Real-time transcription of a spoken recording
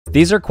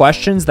These are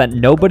questions that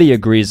nobody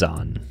agrees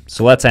on,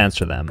 so let's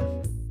answer them.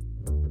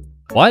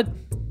 What?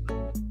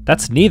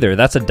 That's neither,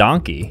 that's a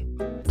donkey.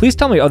 Please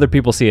tell me other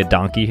people see a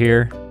donkey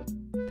here.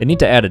 They need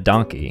to add a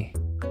donkey.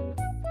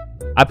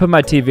 I put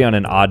my TV on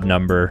an odd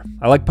number.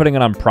 I like putting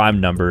it on prime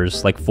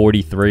numbers, like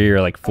 43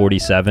 or like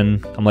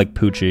 47. I'm like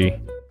Poochie.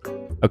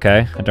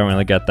 Okay, I don't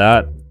really get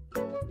that.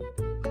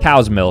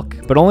 Cow's milk,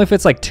 but only if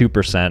it's like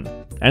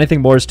 2%.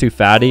 Anything more is too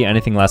fatty,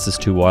 anything less is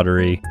too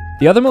watery.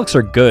 The other milks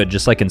are good,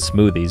 just like in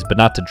smoothies, but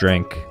not to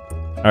drink.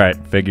 Alright,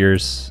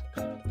 figures.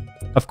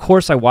 Of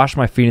course I wash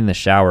my feet in the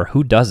shower,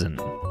 who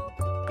doesn't?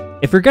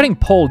 If you're getting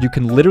polled, you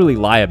can literally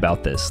lie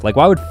about this. Like,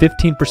 why would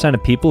 15%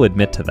 of people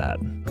admit to that?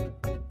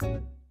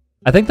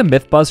 I think the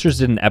Mythbusters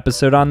did an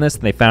episode on this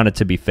and they found it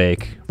to be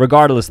fake.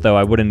 Regardless though,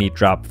 I wouldn't eat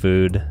drop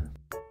food.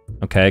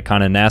 Okay,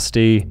 kinda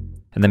nasty.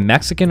 And then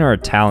Mexican or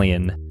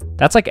Italian?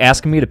 That's like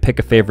asking me to pick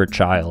a favorite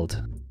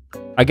child.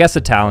 I guess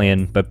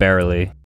Italian, but barely.